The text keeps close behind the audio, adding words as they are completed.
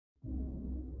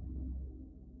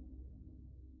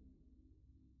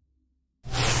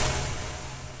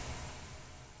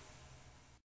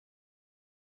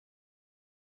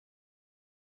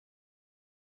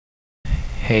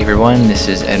Hey everyone, this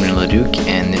is Edmund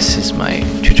and this is my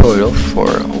tutorial for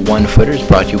one-footers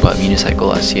brought to you by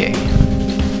Municycle.ca.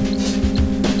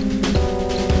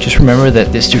 Just remember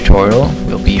that this tutorial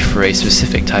will be for a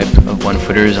specific type of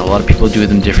one-footers. A lot of people do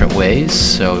them different ways,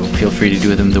 so feel free to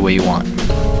do them the way you want.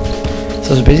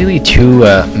 So there's basically two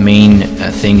main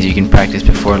things you can practice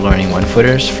before learning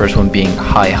one-footers. First one being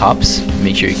high hops.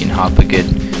 Make sure you can hop a good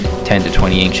 10 to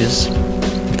 20 inches.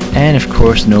 And of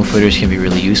course, no-footers can be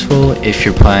really useful if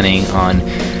you're planning on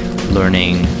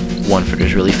learning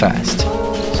one-footers really fast.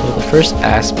 So the first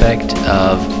aspect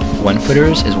of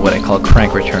one-footers is what I call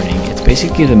crank returning. It's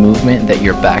basically the movement that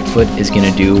your back foot is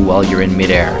going to do while you're in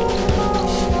midair.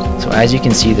 So as you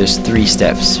can see, there's 3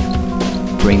 steps.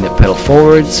 Bring the pedal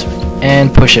forwards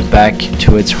and push it back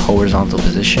to its horizontal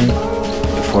position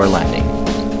before landing.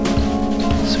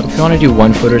 So if you want to do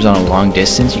one-footers on a long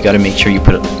distance, you got to make sure you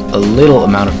put a little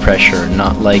amount of pressure,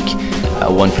 not like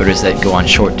one-footers that go on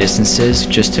short distances,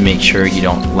 just to make sure you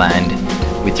don't land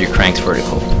with your cranks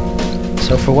vertical.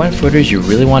 So for one-footers, you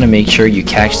really want to make sure you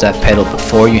catch that pedal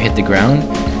before you hit the ground.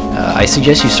 I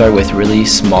suggest you start with really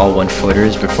small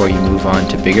one-footers before you move on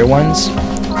to bigger ones.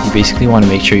 You basically want to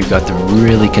make sure you've got them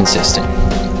really consistent.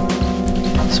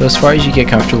 So as far as you get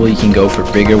comfortable, you can go for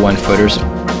bigger one-footers.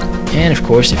 And of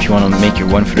course, if you want to make your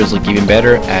one-footers look even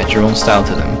better, add your own style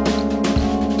to them.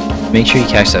 Make sure you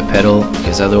catch that pedal,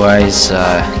 because otherwise,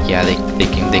 they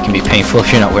can be painful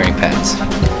if you're not wearing pads.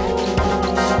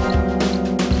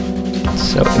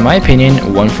 So in my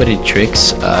opinion, one-footed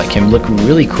tricks can look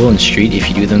really cool in street if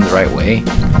you do them the right way.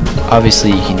 Obviously,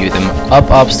 you can do them up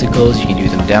obstacles, you can do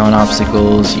them down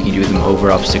obstacles, you can do them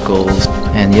over obstacles.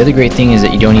 And the other great thing is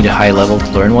that you don't need a high level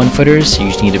to learn one-footers. You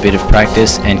just need a bit of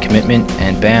practice and commitment,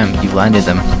 and bam, you've landed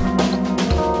them.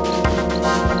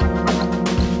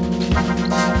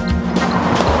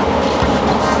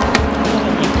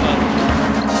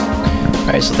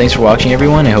 Alright, so thanks for watching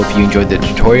everyone. I hope you enjoyed the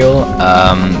tutorial.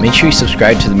 Make sure you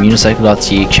subscribe to the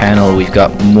Municycle.ca channel. We've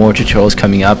got more tutorials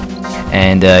coming up.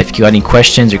 And if you got any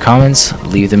questions or comments,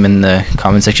 leave them in the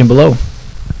comment section below.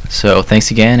 So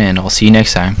thanks again, and I'll see you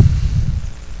next time.